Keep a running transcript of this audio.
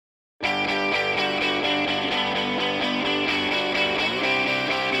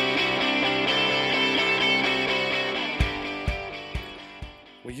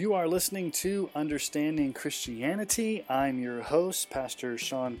You are listening to Understanding Christianity. I'm your host, Pastor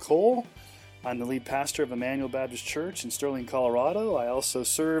Sean Cole. I'm the lead pastor of Emmanuel Baptist Church in Sterling, Colorado. I also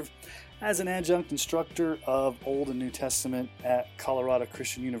serve as an adjunct instructor of Old and New Testament at Colorado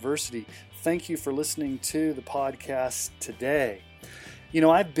Christian University. Thank you for listening to the podcast today. You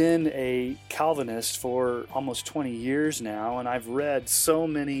know, I've been a Calvinist for almost 20 years now, and I've read so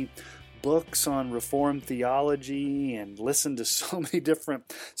many books on Reformed theology and listened to so many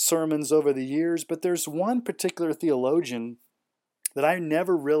different sermons over the years, but there's one particular theologian that I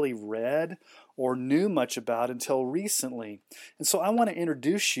never really read or knew much about until recently. And so I want to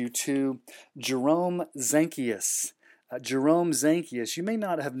introduce you to Jerome Zanchius. Jerome Zanchius, you may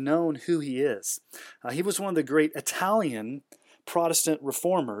not have known who he is. He was one of the great Italian Protestant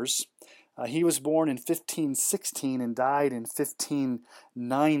reformers. He was born in 1516 and died in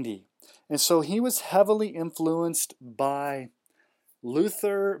 1590. And so he was heavily influenced by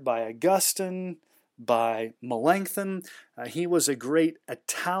Luther, by Augustine, by Melanchthon. He was a great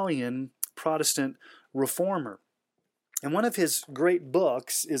Italian Protestant reformer. And one of his great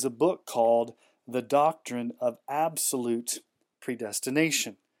books is a book called The Doctrine of Absolute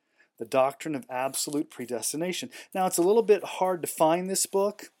Predestination. The Doctrine of Absolute Predestination. Now, it's a little bit hard to find this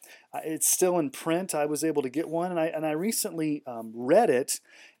book. It's still in print. I was able to get one, and I recently read it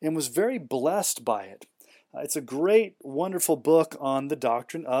and was very blessed by it. It's a great, wonderful book on the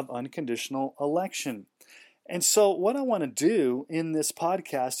doctrine of unconditional election. And so what I want to do in this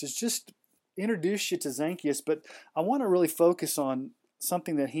podcast is just introduce you to Zanchius, but I want to really focus on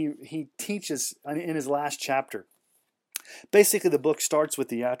something that he teaches in his last chapter. Basically, the book starts with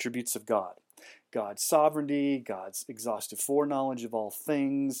the attributes of God. God's sovereignty, God's exhaustive foreknowledge of all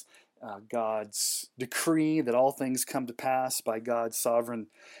things, God's decree that all things come to pass by God's sovereign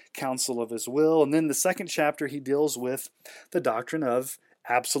counsel of His will. And then the second chapter, he deals with the doctrine of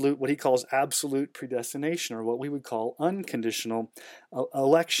absolute, what he calls absolute predestination, or what we would call unconditional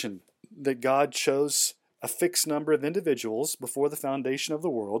election, that God chose a fixed number of individuals before the foundation of the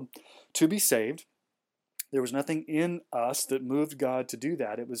world to be saved. There was nothing in us that moved God to do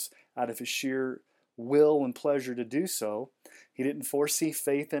that. It was out of His sheer will and pleasure to do so. He didn't foresee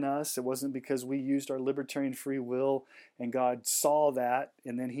faith in us. It wasn't because we used our libertarian free will and God saw that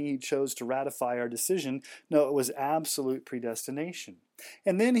and then He chose to ratify our decision. No, it was absolute predestination.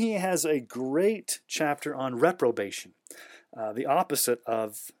 And then he has a great chapter on reprobation, the opposite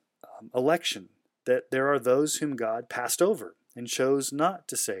of election, that there are those whom God passed over and chose not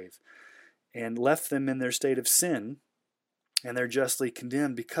to save, and left them in their state of sin, and they're justly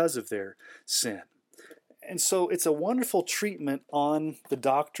condemned because of their sin. And so it's a wonderful treatment on the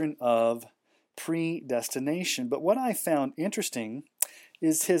doctrine of predestination. But what I found interesting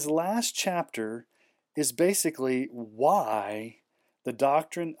is his last chapter is basically why the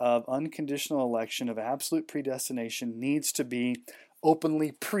doctrine of unconditional election, of absolute predestination, needs to be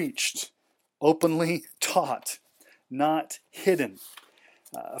openly preached, openly taught, not hidden.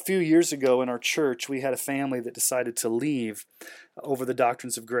 A few years ago in our church, we had a family that decided to leave over the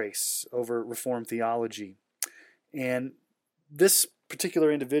doctrines of grace, over Reformed theology. And this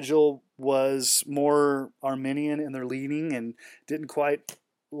particular individual was more Arminian in their leaning and didn't quite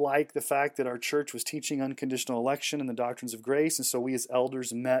like the fact that our church was teaching unconditional election and the doctrines of grace. And so we as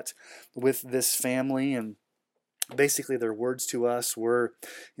elders met with this family, and basically their words to us were,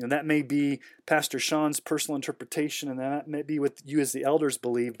 that may be Pastor Sean's personal interpretation and that may be what you as the elders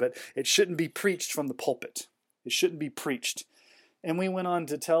believe, but it shouldn't be preached from the pulpit. It shouldn't be preached. And we went on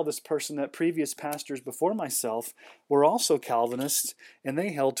to tell this person that previous pastors before myself were also Calvinists and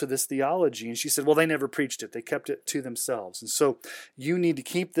they held to this theology. And she said, well, they never preached it. They kept it to themselves. And so you need to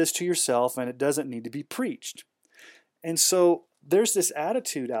keep this to yourself and it doesn't need to be preached. And so there's this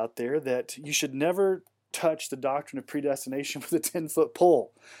attitude out there that you should never touch the doctrine of predestination with a 10-foot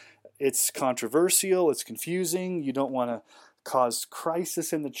pole. It's controversial, it's confusing, you don't want to cause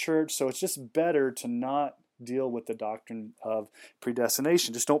crisis in the church, so it's just better to not deal with the doctrine of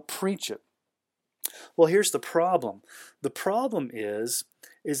predestination. Just don't preach it. Well, here's the problem. The problem is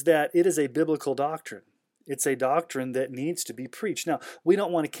that it is a biblical doctrine. It's a doctrine that needs to be preached. Now, we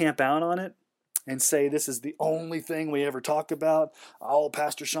don't want to camp out on it and say this is the only thing we ever talk about. All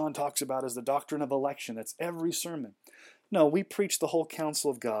Pastor Sean talks about is the doctrine of election. That's every sermon. No, we preach the whole counsel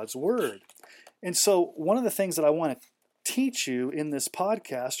of God's Word. And so one of the things that I want to teach you in this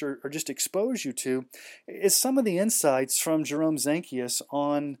podcast or just expose you to is some of the insights from Jerome Zanchius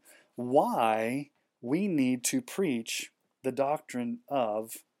on why we need to preach the doctrine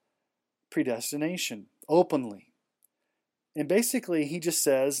of predestination openly. And basically he just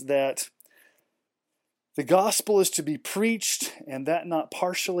says that The gospel is to be preached, and that not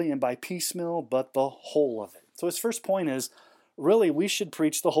partially and by piecemeal, but the whole of it. So his first point is, really, we should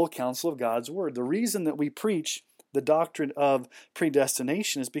preach the whole counsel of God's word. The reason that we preach the doctrine of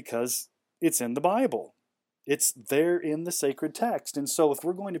predestination is because it's in the Bible. It's there in the sacred text. And so if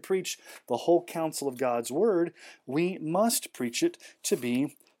we're going to preach the whole counsel of God's word, we must preach it to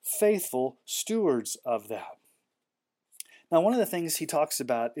be faithful stewards of that. Now, one of the things he talks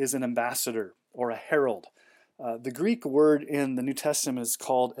about is an ambassador or a herald. The Greek word in the New Testament is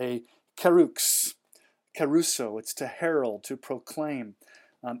called a kerux, kerusso. It's to herald, to proclaim.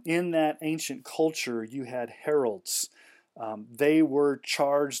 In that ancient culture, you had heralds. They were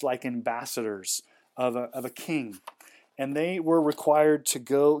charged like ambassadors of a king. And they were required to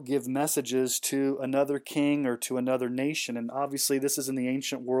go give messages to another king or to another nation. And obviously this is in the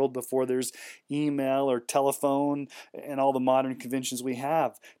ancient world before there's email or telephone and all the modern conventions we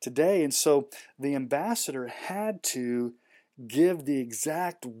have today. And so the ambassador had to give the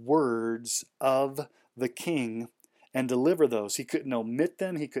exact words of the king and deliver those. He couldn't omit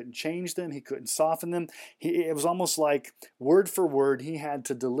them. He couldn't change them. He couldn't soften them. It was almost like word for word he had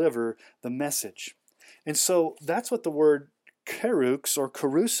to deliver the message. And so that's what the word kerux or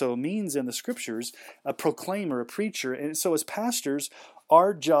kerusso means in the scriptures, a proclaimer, a preacher. And so as pastors,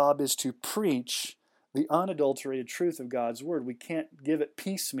 our job is to preach the unadulterated truth of God's word. We can't give it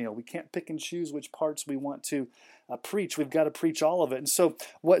piecemeal. We can't pick and choose which parts we want to preach. We've got to preach all of it. And so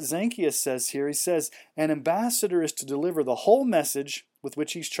what Zanchius says here, he says, an ambassador is to deliver the whole message with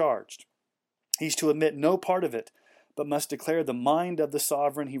which he's charged. He's to omit no part of it, but must declare the mind of the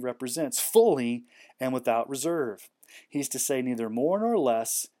sovereign he represents fully and without reserve. He's to say neither more nor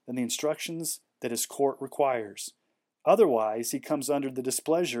less than the instructions that his court requires. Otherwise, he comes under the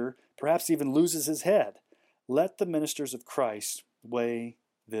displeasure, perhaps even loses his head. Let the ministers of Christ weigh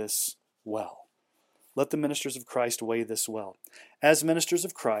this well. Let the ministers of Christ weigh this well. As ministers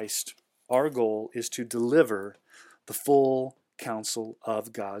of Christ, our goal is to deliver the full counsel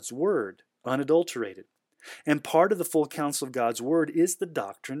of God's word, unadulterated. And part of the full counsel of God's word is the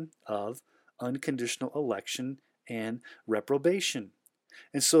doctrine of unconditional election and reprobation.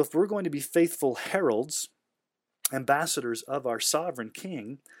 And so if we're going to be faithful heralds, ambassadors of our sovereign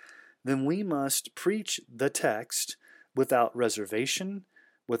king, then we must preach the text without reservation,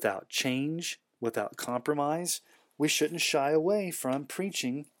 without change, without compromise. We shouldn't shy away from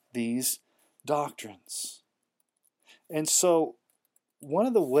preaching these doctrines. And so one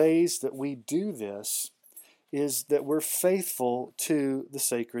of the ways that we do this is that we're faithful to the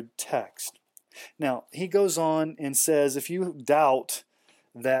sacred text. Now, he goes on and says, if you doubt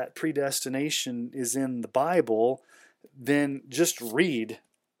that predestination is in the Bible, then just read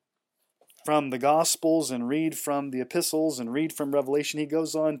from the Gospels and read from the epistles and read from Revelation. He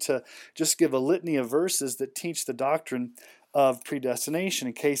goes on to just give a litany of verses that teach the doctrine of predestination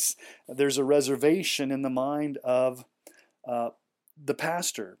in case there's a reservation in the mind of the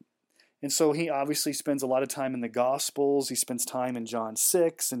pastor. And so he obviously spends a lot of time in the Gospels. He spends time in John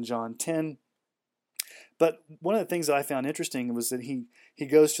 6 and John 10. But one of the things that I found interesting was that he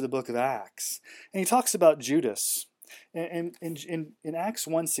goes to the book of Acts. And he talks about Judas. And in Acts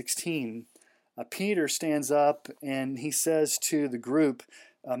 1:16, Peter stands up and he says to the group,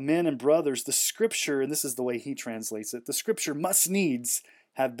 men and brothers, the scripture, and this is the way he translates it, the scripture must needs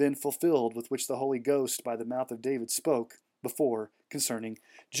have been fulfilled with which the Holy Ghost by the mouth of David spoke before concerning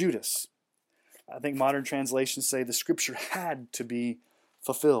Judas. I think modern translations say the scripture had to be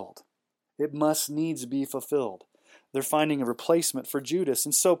fulfilled. It must needs be fulfilled. They're finding a replacement for Judas.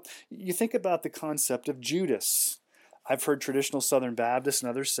 And so you think about the concept of Judas. I've heard traditional Southern Baptists and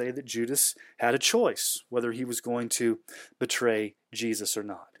others say that Judas had a choice whether he was going to betray Jesus or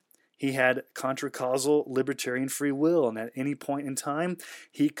not. He had contra-causal libertarian free will, and at any point in time,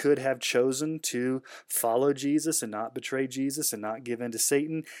 he could have chosen to follow Jesus and not betray Jesus and not give in to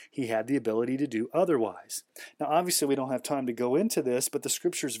Satan. He had the ability to do otherwise. Now, obviously, we don't have time to go into this, but the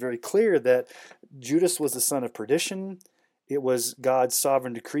scripture is very clear that Judas was the son of perdition. It was God's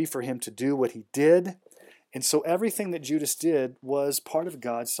sovereign decree for him to do what he did. And so everything that Judas did was part of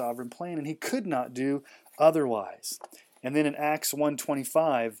God's sovereign plan, and he could not do otherwise. And then in Acts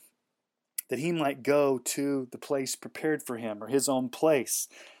 1:25, that he might go to the place prepared for him, or his own place.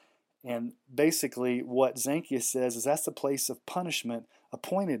 And basically what Zanchius says is that's the place of punishment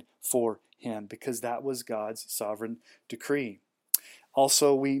appointed for him, because that was God's sovereign decree.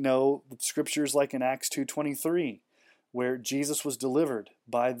 Also, we know scriptures like in Acts 2:23, where Jesus was delivered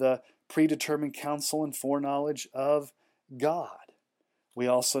by the predetermined counsel and foreknowledge of God. We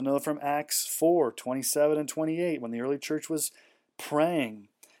also know from Acts 4:27 and 28, when the early church was praying,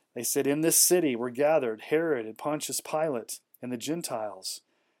 They said, in this city were gathered Herod and Pontius Pilate and the Gentiles,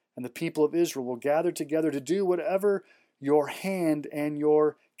 and the people of Israel will gather together to do whatever your hand and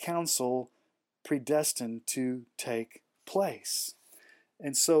your counsel predestined to take place.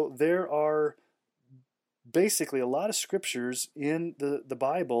 And so there are basically a lot of scriptures in the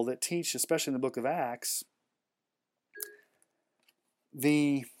Bible that teach, especially in the book of Acts,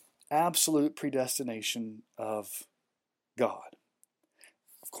 the absolute predestination of God.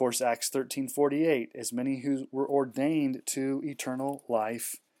 Of course, Acts 13:48, as many who were ordained to eternal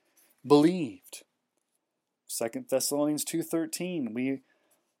life believed. 2 Thessalonians 2:13, we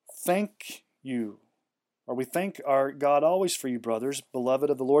thank you, or we thank our God always for you, brothers, beloved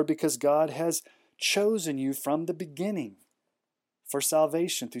of the Lord, because God has chosen you from the beginning for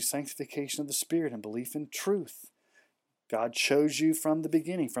salvation through sanctification of the Spirit and belief in truth. God chose you from the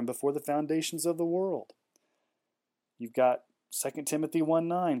beginning, from before the foundations of the world. You've got 2 Timothy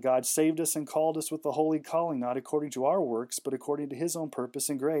 1:9, God saved us and called us with the holy calling, not according to our works, but according to his own purpose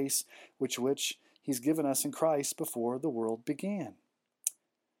and grace, which he's given us in Christ before the world began.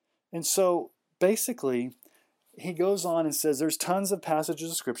 And so, basically, he goes on and says there's tons of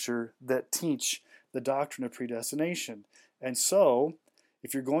passages of Scripture that teach the doctrine of predestination. And so,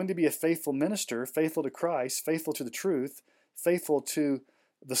 if you're going to be a faithful minister, faithful to Christ, faithful to the truth, faithful to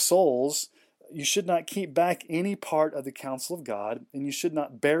the souls, you should not keep back any part of the counsel of God, and you should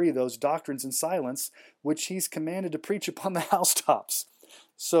not bury those doctrines in silence, which he's commanded to preach upon the housetops.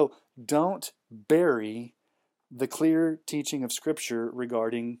 So don't bury the clear teaching of Scripture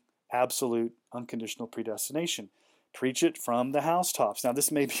regarding absolute unconditional predestination. Preach it from the housetops. Now, this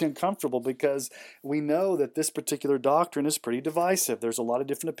may be uncomfortable because we know that this particular doctrine is pretty divisive. There's a lot of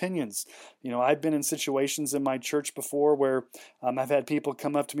different opinions. I've been in situations in my church before where I've had people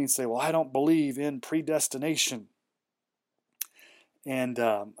come up to me and say, well, I don't believe in predestination. And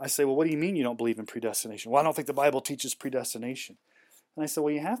I say, well, what do you mean you don't believe in predestination? Well, I don't think the Bible teaches predestination. And I say,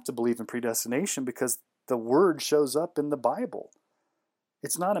 well, you have to believe in predestination because the word shows up in the Bible.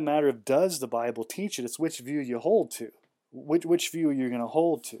 It's not a matter of does the Bible teach it, it's which view you hold to, which view you're going to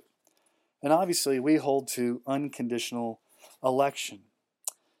hold to. And obviously we hold to unconditional election.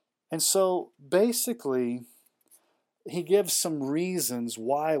 And so basically he gives some reasons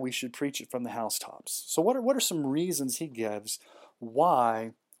why we should preach it from the housetops. So what are some reasons he gives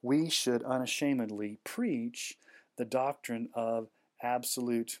why we should unashamedly preach the doctrine of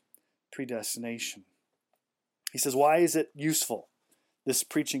absolute predestination? He says, why is it useful? This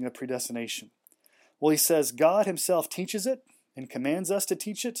preaching of predestination. Well, he says, God himself teaches it and commands us to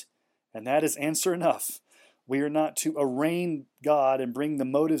teach it, and that is answer enough. We are not to arraign God and bring the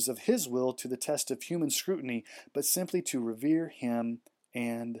motives of his will to the test of human scrutiny, but simply to revere him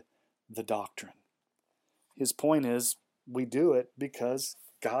and the doctrine. His point is, we do it because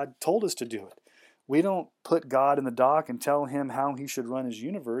God told us to do it. We don't put God in the dock and tell him how he should run his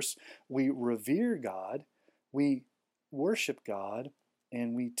universe. We revere God, we worship God,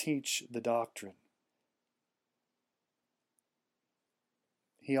 and we teach the doctrine.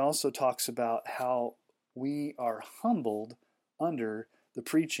 He also talks about how we are humbled under the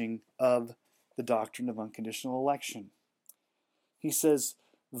preaching of the doctrine of unconditional election. He says,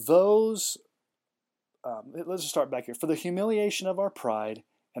 let's just start back here. For the humiliation of our pride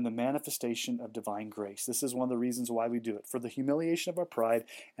and the manifestation of divine grace. This is one of the reasons why we do it. For the humiliation of our pride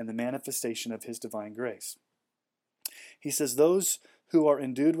and the manifestation of his divine grace. He says, those who are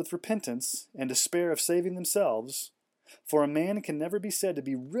endued with repentance and despair of saving themselves, for a man can never be said to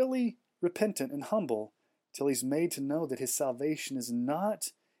be really repentant and humble till he's made to know that his salvation is not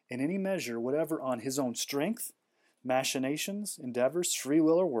in any measure whatever on his own strength, machinations, endeavors, free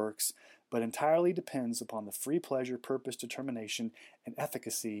will, or works, but entirely depends upon the free pleasure, purpose, determination, and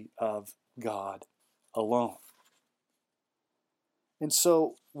efficacy of God alone. And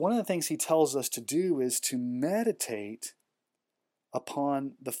so one of the things he tells us to do is to meditate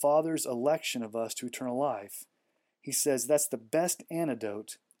upon the Father's election of us to eternal life. He says that's the best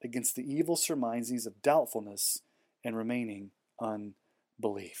antidote against the evil surmisings of doubtfulness and remaining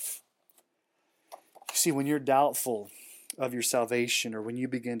unbelief. You see, when you're doubtful of your salvation, or when you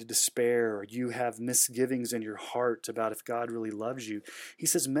begin to despair, or you have misgivings in your heart about if God really loves you, he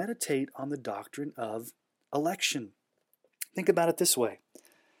says meditate on the doctrine of election. Think about it this way.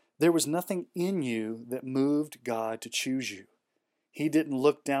 There was nothing in you that moved God to choose you. He didn't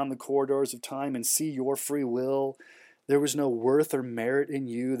look down the corridors of time and see your free will. There was no worth or merit in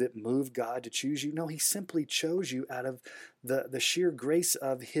you that moved God to choose you. No, he simply chose you out of the sheer grace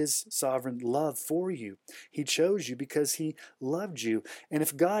of his sovereign love for you. He chose you because he loved you. And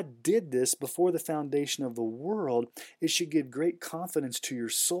if God did this before the foundation of the world, it should give great confidence to your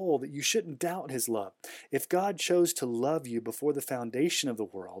soul that you shouldn't doubt his love. If God chose to love you before the foundation of the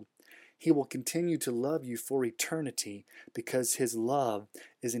world, he will continue to love you for eternity because his love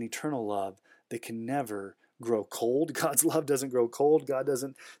is an eternal love that can never grow cold. God's love doesn't grow cold. God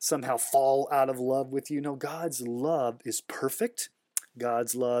doesn't somehow fall out of love with you. No, God's love is perfect.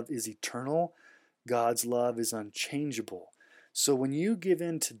 God's love is eternal. God's love is unchangeable. So when you give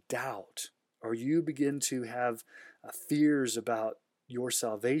in to doubt or you begin to have fears about your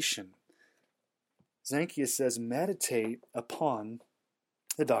salvation, Zanchius says, meditate upon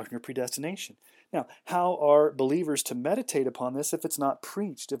the doctrine of predestination. Now, how are believers to meditate upon this if it's not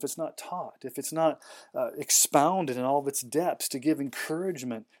preached, if it's not taught, if it's not expounded in all of its depths to give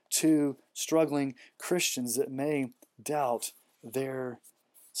encouragement to struggling Christians that may doubt their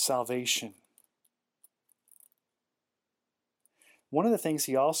salvation? One of the things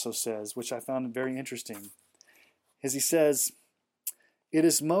he also says, which I found very interesting, is he says, "It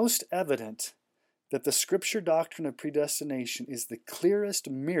is most evident that the Scripture doctrine of predestination is the clearest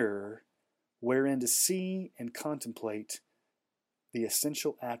mirror wherein to see and contemplate the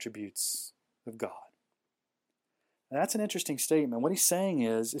essential attributes of God." Now, that's an interesting statement. What he's saying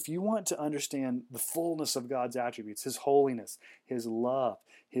is, if you want to understand the fullness of God's attributes, his holiness, his love,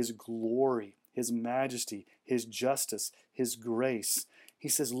 his glory, his majesty, his justice, his grace, he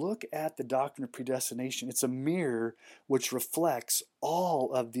says, look at the doctrine of predestination. It's a mirror which reflects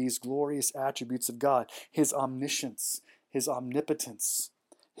all of these glorious attributes of God: his omniscience, his omnipotence,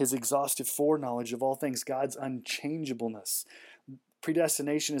 his exhaustive foreknowledge of all things, God's unchangeableness.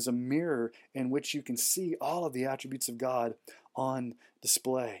 Predestination is a mirror in which you can see all of the attributes of God on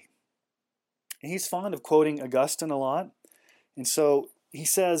display. And he's fond of quoting Augustine a lot. And so he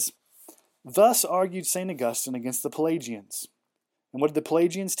says, "Thus argued St. Augustine against the Pelagians." And what did the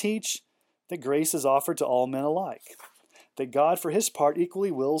Pelagians teach? That grace is offered to all men alike. That God, for his part,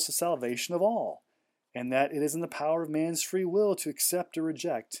 equally wills the salvation of all. And that it is in the power of man's free will to accept or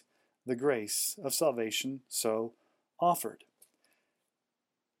reject the grace of salvation so offered.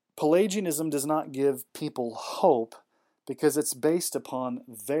 Pelagianism does not give people hope because it's based upon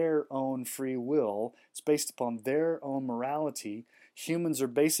their own free will. It's based upon their own morality. Humans are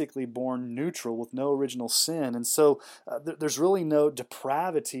basically born neutral with no original sin. And so there's really no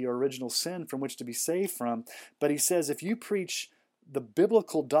depravity or original sin from which to be saved from. But he says if you preach the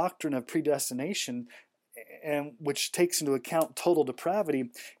biblical doctrine of predestination, and which takes into account total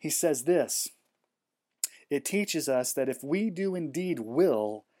depravity, he says this: it teaches us that if we do indeed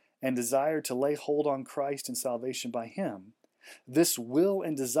will and desire to lay hold on Christ and salvation by him, this will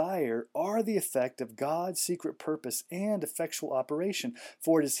and desire are the effect of God's secret purpose and effectual operation.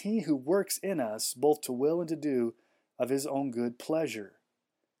 For it is he who works in us both to will and to do of his own good pleasure,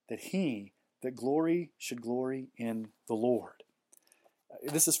 that glory should glory in the Lord.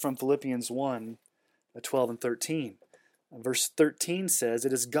 This is from Philippians 1, 12 and 13. Verse 13 says,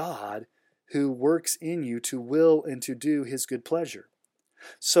 "It is God who works in you to will and to do his good pleasure."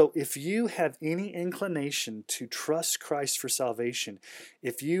 So if you have any inclination to trust Christ for salvation,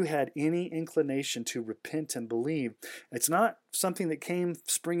 if you had any inclination to repent and believe, it's not something that came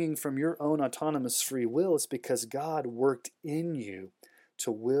springing from your own autonomous free will. It's because God worked in you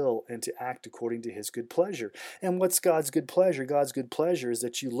to will and to act according to his good pleasure. And what's God's good pleasure? God's good pleasure is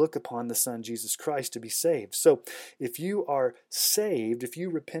that you look upon the Son, Jesus Christ, to be saved. So if you are saved, if you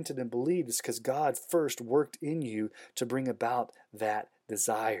repented and believed, it's because God first worked in you to bring about that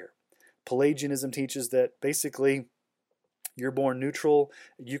desire. Pelagianism teaches that basically you're born neutral.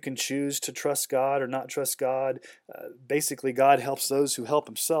 You can choose to trust God or not trust God. Basically, God helps those who help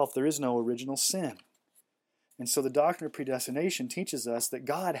himself. There is no original sin. And so the doctrine of predestination teaches us that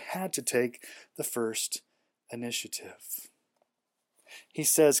God had to take the first initiative. He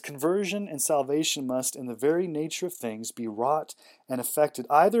says, conversion and salvation must, in the very nature of things, be wrought and effected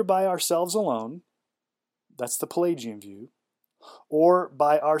either by ourselves alone, that's the Pelagian view, or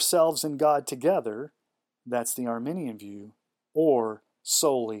by ourselves and God together, that's the Arminian view, or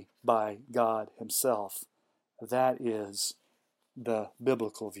solely by God himself. That is the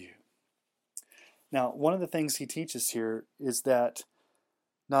biblical view. Now, one of the things he teaches here is that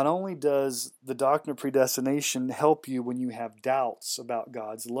not only does the doctrine of predestination help you when you have doubts about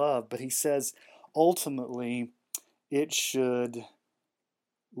God's love, but he says ultimately it should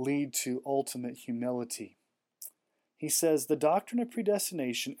lead to ultimate humility. He says the doctrine of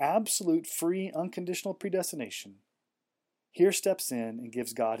predestination, absolute, free, unconditional predestination, here steps in and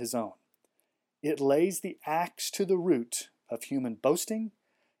gives God his own. It lays the axe to the root of human boasting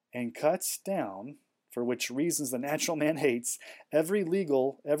and cuts down, for which reasons the natural man hates, every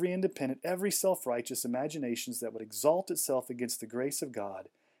legal, every independent, every self-righteous imaginations that would exalt itself against the grace of God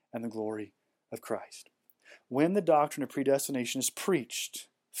and the glory of Christ. When the doctrine of predestination is preached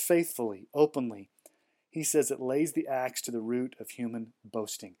faithfully, openly, he says it lays the axe to the root of human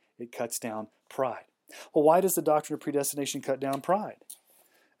boasting. It cuts down pride. Well, why does the doctrine of predestination cut down pride?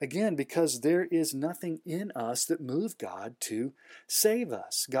 Again, because there is nothing in us that moved God to save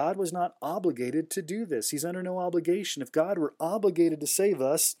us. God was not obligated to do this. He's under no obligation. If God were obligated to save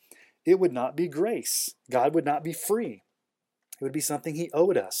us, it would not be grace. God would not be free. It would be something he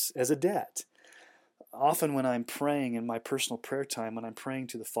owed us as a debt. Often when I'm praying in my personal prayer time, when I'm praying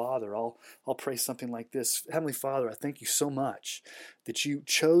to the Father, I'll pray something like this. Heavenly Father, I thank you so much that you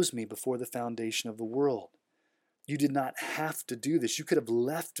chose me before the foundation of the world. You did not have to do this. You could have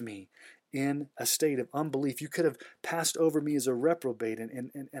left me in a state of unbelief. You could have passed over me as a reprobate,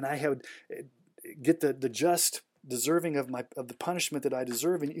 and I would get the just deserving of the punishment that I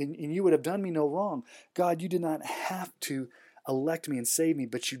deserve, and you would have done me no wrong. God, you did not have to elect me and save me,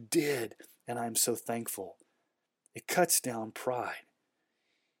 but you did. And I'm so thankful. It cuts down pride.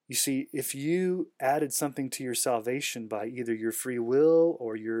 You see, if you added something to your salvation by either your free will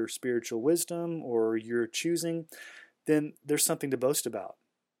or your spiritual wisdom or your choosing, then there's something to boast about.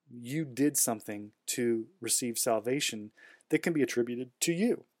 You did something to receive salvation that can be attributed to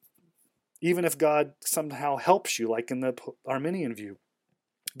you. Even if God somehow helps you, like in the Arminian view,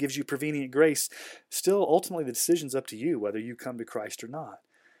 gives you prevenient grace, still ultimately the decision's up to you whether you come to Christ or not.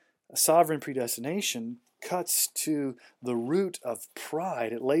 Sovereign predestination cuts to the root of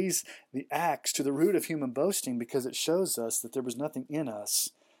pride. It lays the axe to the root of human boasting because it shows us that there was nothing in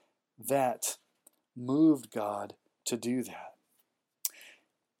us that moved God to do that.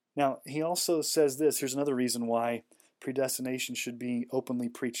 Now, he also says this. Here's another reason why predestination should be openly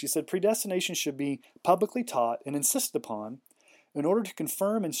preached. He said predestination should be publicly taught and insisted upon in order to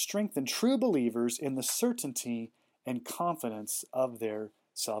confirm and strengthen true believers in the certainty and confidence of their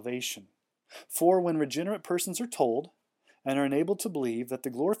salvation. For when regenerate persons are told and are enabled to believe that the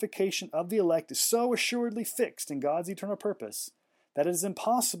glorification of the elect is so assuredly fixed in God's eternal purpose that it is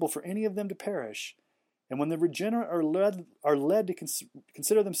impossible for any of them to perish, and when the regenerate are led to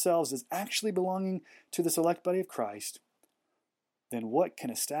consider themselves as actually belonging to this elect body of Christ, then what can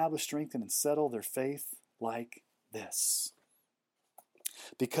establish, strengthen, and settle their faith like this?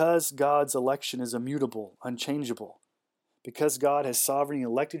 Because God's election is immutable, unchangeable, because God has sovereignly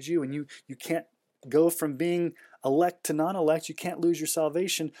elected you, and you can't go from being elect to non-elect, you can't lose your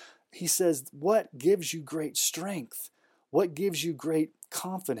salvation. He says, what gives you great strength? What gives you great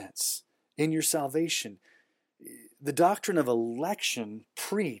confidence in your salvation? The doctrine of election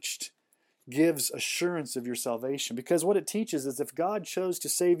preached gives assurance of your salvation, because what it teaches is if God chose to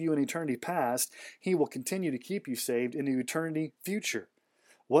save you in eternity past, he will continue to keep you saved into eternity future.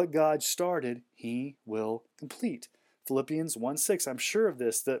 What God started, he will complete. Philippians 1:6, I'm sure of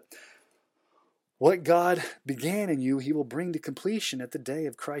this, that what God began in you, he will bring to completion at the day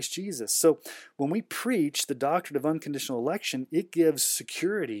of Christ Jesus. So when we preach the doctrine of unconditional election, it gives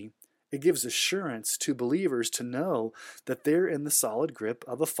security, it gives assurance to believers to know that they're in the solid grip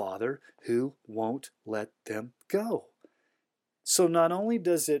of a Father who won't let them go. So not only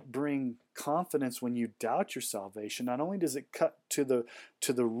does it bring confidence when you doubt your salvation, not only does it cut to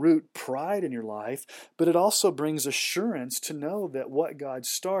the root pride in your life, but it also brings assurance to know that what God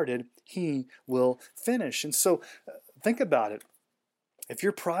started, he will finish. And so think about it. If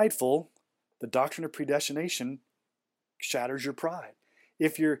you're prideful, the doctrine of predestination shatters your pride.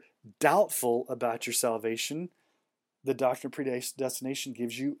 If you're doubtful about your salvation, the doctrine of predestination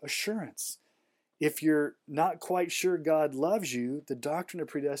gives you assurance. If you're not quite sure God loves you, the doctrine of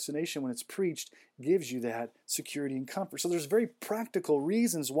predestination, when it's preached, gives you that security and comfort. So there's very practical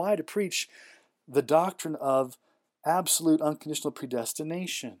reasons why to preach the doctrine of absolute unconditional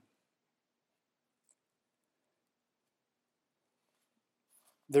predestination.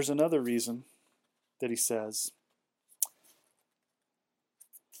 There's another reason that he says,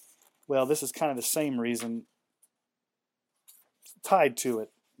 well, this is kind of the same reason tied to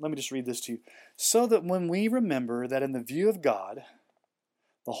it. Let me just read this to you. So that when we remember that in the view of God,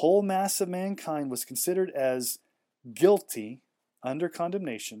 the whole mass of mankind was considered as guilty under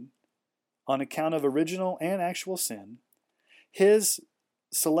condemnation on account of original and actual sin, his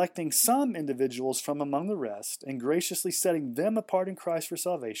selecting some individuals from among the rest and graciously setting them apart in Christ for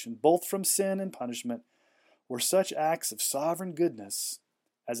salvation, both from sin and punishment, were such acts of sovereign goodness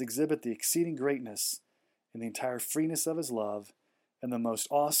as exhibit the exceeding greatness in the entire freeness of his love in the most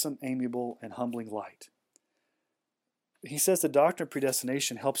awesome, amiable, and humbling light. He says the doctrine of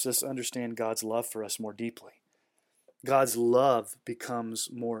predestination helps us understand God's love for us more deeply. God's love becomes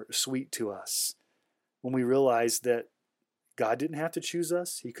more sweet to us when we realize that God didn't have to choose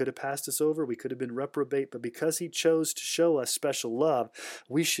us. He could have passed us over. We could have been reprobate. But because he chose to show us special love,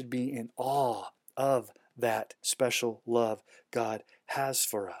 we should be in awe of that special love God has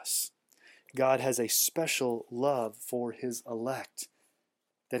for us. God has a special love for his elect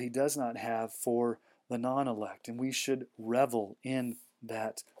that he does not have for the non-elect. And we should revel in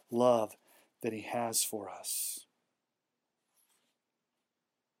that love that he has for us.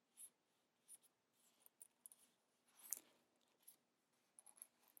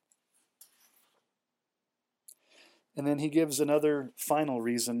 And then he gives another final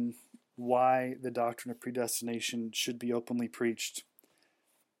reason why the doctrine of predestination should be openly preached.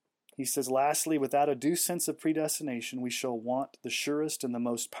 He says, lastly, without a due sense of predestination, we shall want the surest and the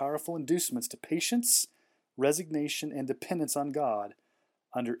most powerful inducements to patience, resignation, and dependence on God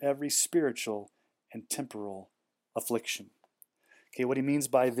under every spiritual and temporal affliction. Okay, what he means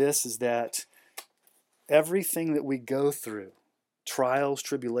by this is that everything that we go through, trials,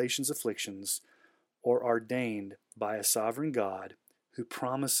 tribulations, afflictions, are ordained by a sovereign God who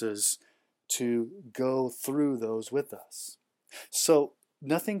promises to go through those with us. So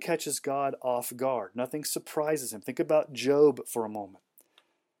nothing catches God off guard. Nothing surprises him. Think about Job for a moment.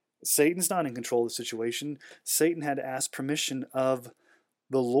 Satan's not in control of the situation. Satan had to ask permission of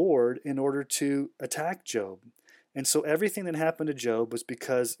the Lord in order to attack Job. And so everything that happened to Job was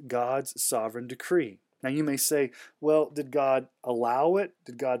because God's sovereign decree. Now you may say, well, did God allow it?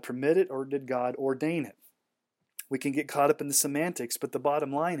 Did God permit it? Or did God ordain it? We can get caught up in the semantics, but the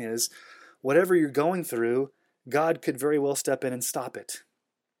bottom line is, whatever you're going through, God could very well step in and stop it.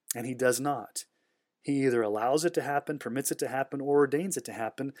 And he does not. He either allows it to happen, permits it to happen, or ordains it to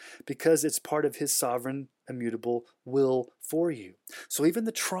happen because it's part of his sovereign, immutable will for you. So even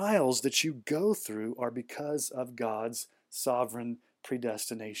the trials that you go through are because of God's sovereign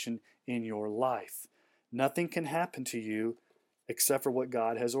predestination in your life. Nothing can happen to you except for what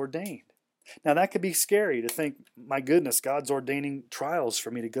God has ordained. Now that could be scary to think, my goodness, God's ordaining trials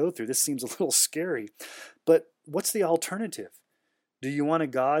for me to go through. This seems a little scary. But what's the alternative? Do you want a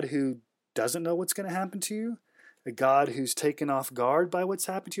God who doesn't know what's going to happen to you? A God who's taken off guard by what's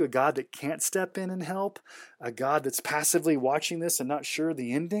happened to you? A God that can't step in and help? A God that's passively watching this and not sure of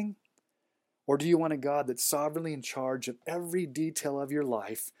the ending? Or do you want a God that's sovereignly in charge of every detail of your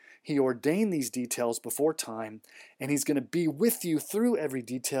life? He ordained these details before time, and he's going to be with you through every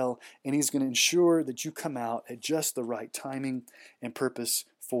detail, and he's going to ensure that you come out at just the right timing and purpose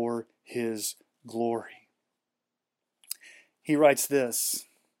for his glory. He writes this.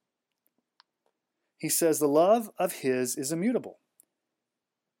 He says, the love of his is immutable.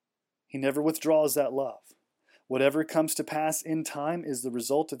 He never withdraws that love. Whatever comes to pass in time is the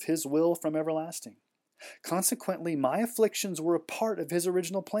result of his will from everlasting. Consequently, my afflictions were a part of his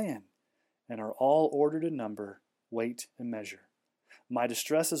original plan and are all ordered in number, weight, and measure. My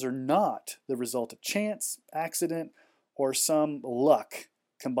distresses are not the result of chance, accident, or some luck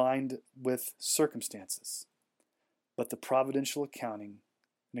combined with circumstances, but the providential accounting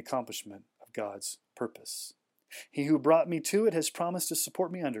and accomplishment of God's purpose. He who brought me to it has promised to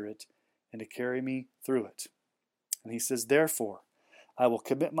support me under it and to carry me through it. And he says, therefore, I will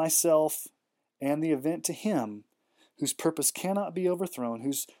commit myself and the event to him whose purpose cannot be overthrown,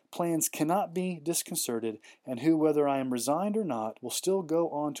 whose plans cannot be disconcerted, and who, whether I am resigned or not, will still go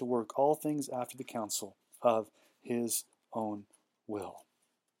on to work all things after the counsel of his own will.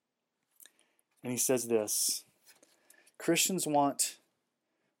 And he says this, Christians want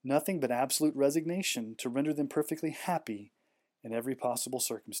nothing but absolute resignation to render them perfectly happy in every possible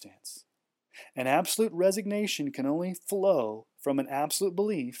circumstance. An absolute resignation can only flow from an absolute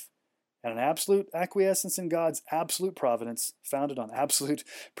belief and an absolute acquiescence in God's absolute providence founded on absolute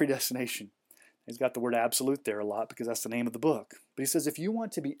predestination. He's got the word absolute there a lot because that's the name of the book. But he says if you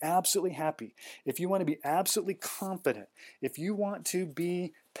want to be absolutely happy, if you want to be absolutely confident, if you want to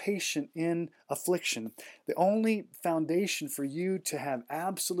be patient in affliction, the only foundation for you to have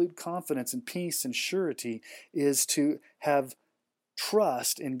absolute confidence and peace and surety is to have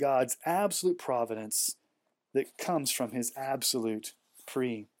trust in God's absolute providence that comes from his absolute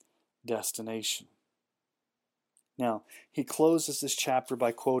predestination. Now, he closes this chapter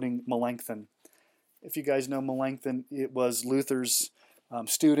by quoting Melanchthon. If you guys know Melanchthon, it was Luther's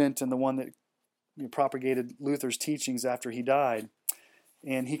student and the one that propagated Luther's teachings after he died.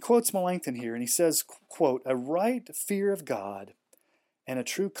 And he quotes Melanchthon here, and he says, quote, "A right fear of God and a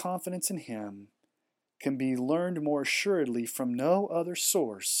true confidence in him can be learned more assuredly from no other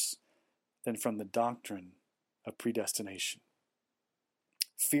source than from the doctrine of predestination.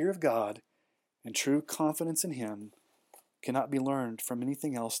 Fear of God and true confidence in Him cannot be learned from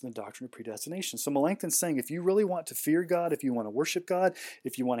anything else than the doctrine of predestination. So Melanchthon's saying if you really want to fear God, if you want to worship God,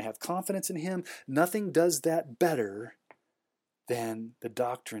 if you want to have confidence in Him, nothing does that better than the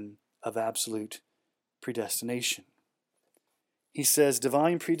doctrine of absolute predestination. He says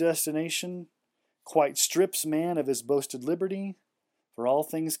divine predestination quite strips man of his boasted liberty, for all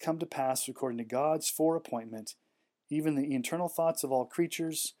things come to pass according to God's foreappointment, even the internal thoughts of all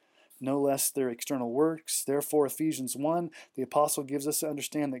creatures, no less their external works. Therefore, Ephesians 1, the apostle gives us to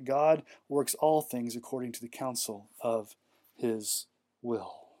understand that God works all things according to the counsel of His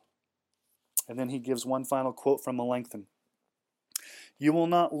will. And then he gives one final quote from Melanchthon. You will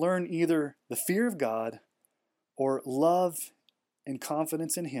not learn either the fear of God or love and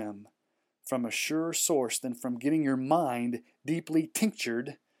confidence in Him from a surer source than from getting your mind deeply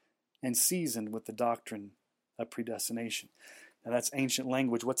tinctured and seasoned with the doctrine of predestination. Now that's ancient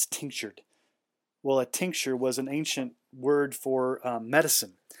language. What's tinctured? Well, a tincture was an ancient word for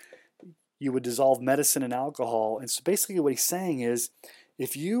medicine. You would dissolve medicine in alcohol. And so basically what he's saying is,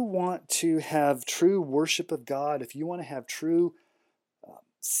 if you want to have true worship of God, if you want to have true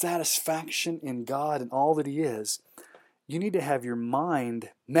satisfaction in God and all that He is, you need to have your mind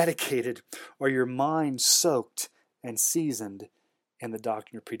medicated or your mind soaked and seasoned in the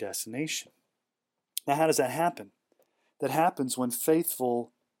doctrine of predestination. Now, how does that happen? That happens when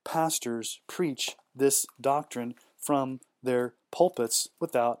faithful pastors preach this doctrine from their pulpits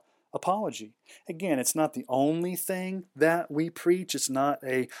without apology. Again, it's not the only thing that we preach. It's not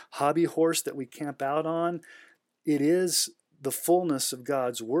a hobby horse that we camp out on. It is the fullness of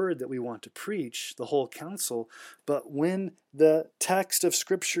God's word that we want to preach, the whole counsel. But when the text of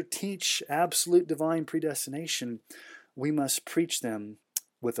Scripture teach absolute divine predestination, we must preach them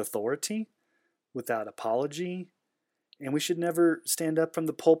with authority, without apology. And we should never stand up from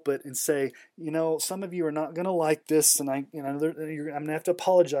the pulpit and say, some of you are not going to like this, and I'm going to have to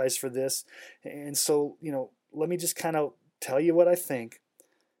apologize for this. And so, let me just kind of tell you what I think.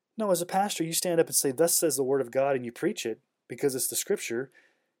 No, as a pastor, you stand up and say, thus says the word of God, and you preach it because it's the Scripture,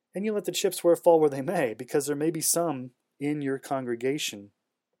 and you let the chips fall where they may, because there may be some in your congregation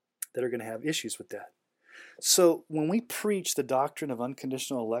that are going to have issues with that. So when we preach the doctrine of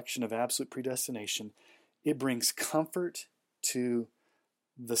unconditional election, of absolute predestination, it brings comfort to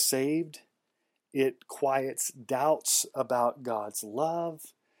the saved. It quiets doubts about God's love.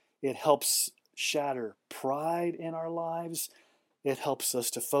 It helps shatter pride in our lives. It helps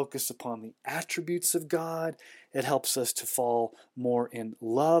us to focus upon the attributes of God. It helps us to fall more in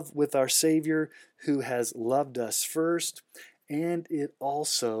love with our Savior, who has loved us first. And it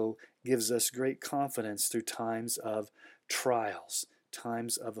also gives us great confidence through times of trials,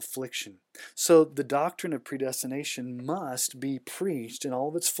 times of affliction. So the doctrine of predestination must be preached in all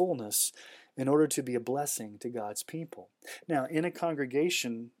of its fullness in order to be a blessing to God's people. Now, in a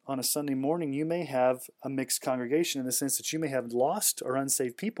congregation on a Sunday morning, you may have a mixed congregation in the sense that you may have lost or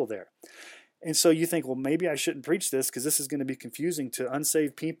unsaved people there. And so you think, well, maybe I shouldn't preach this because this is going to be confusing to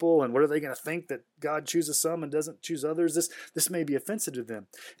unsaved people, and what are they going to think, that God chooses some and doesn't choose others? This may be offensive to them.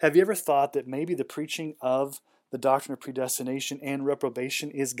 Have you ever thought that maybe the preaching of the doctrine of predestination and reprobation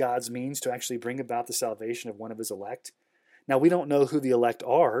is God's means to actually bring about the salvation of one of His elect? Now, we don't know who the elect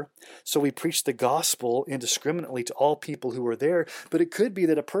are, so we preach the gospel indiscriminately to all people who are there, but it could be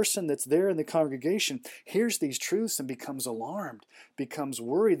that a person that's there in the congregation hears these truths and becomes alarmed, becomes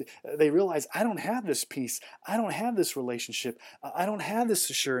worried. They realize, I don't have this peace, I don't have this relationship, I don't have this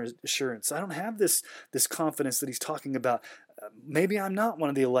assurance, I don't have this confidence that he's talking about. Maybe I'm not one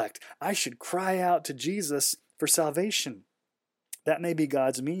of the elect. I should cry out to Jesus for salvation. That may be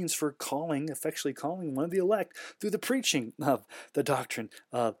God's means for effectually calling one of the elect through the preaching of the doctrine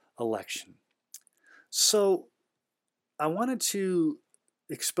of election. So I wanted to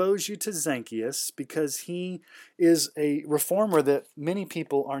expose you to Zanchius because he is a reformer that many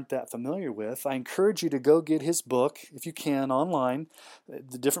people aren't that familiar with. I encourage you to go get his book, if you can, online,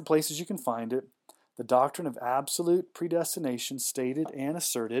 the different places you can find it. The Doctrine of Absolute Predestination, Stated and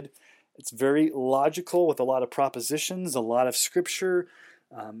Asserted. It's very logical with a lot of propositions, a lot of scripture,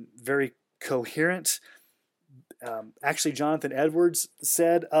 very coherent. Actually, Jonathan Edwards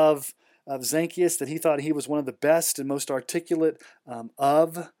said of Zanchius that he thought he was one of the best and most articulate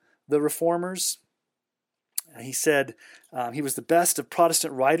of the reformers. He said he was the best of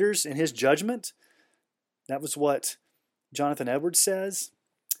Protestant writers in his judgment. That was what Jonathan Edwards says.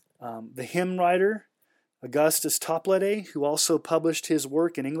 The hymn writer Augustus Toplady, who also published his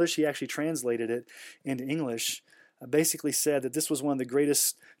work in English, he actually translated it into English, basically said that this was one of the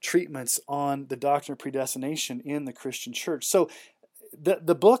greatest treatments on the doctrine of predestination in the Christian church. So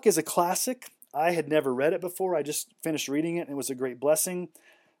the book is a classic. I had never read it before. I just finished reading it, and it was a great blessing.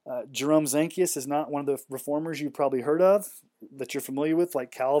 Jerome Zanchius is not one of the reformers you've probably heard of, that you're familiar with,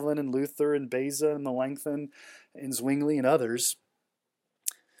 like Calvin and Luther and Beza and Melanchthon and Zwingli and others.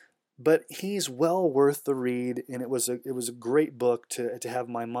 But he's well worth the read, and it was a great book to have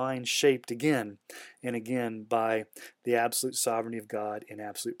my mind shaped again and again by the absolute sovereignty of God and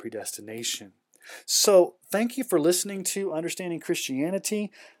absolute predestination. So thank you for listening to Understanding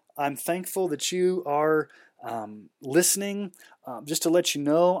Christianity. I'm thankful that you are listening. Just to let you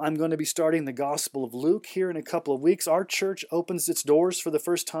know, I'm going to be starting the Gospel of Luke here in a couple of weeks. Our church opens its doors for the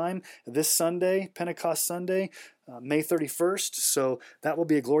first time this Sunday, Pentecost Sunday, May 31st. So that will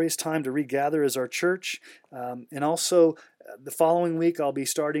be a glorious time to regather as our church. And also, the following week, I'll be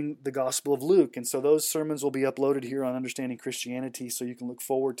starting the Gospel of Luke. And so those sermons will be uploaded here on Understanding Christianity, so you can look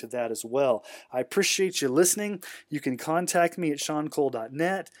forward to that as well. I appreciate you listening. You can contact me at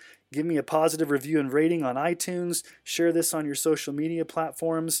seancole.net. Give me a positive review and rating on iTunes. Share this on your social media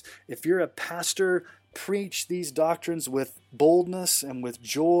platforms. If you're a pastor, preach these doctrines with boldness and with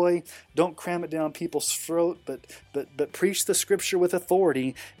joy. Don't cram it down people's throat, but preach the Scripture with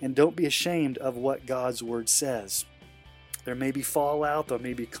authority, and don't be ashamed of what God's Word says. There may be fallout, there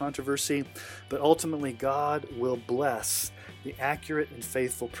may be controversy, but ultimately God will bless the accurate and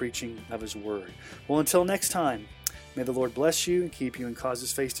faithful preaching of His Word. Well, until next time, may the Lord bless you and keep you and cause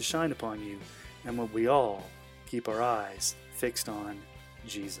His face to shine upon you, and may we all keep our eyes fixed on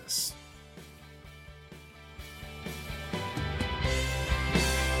Jesus.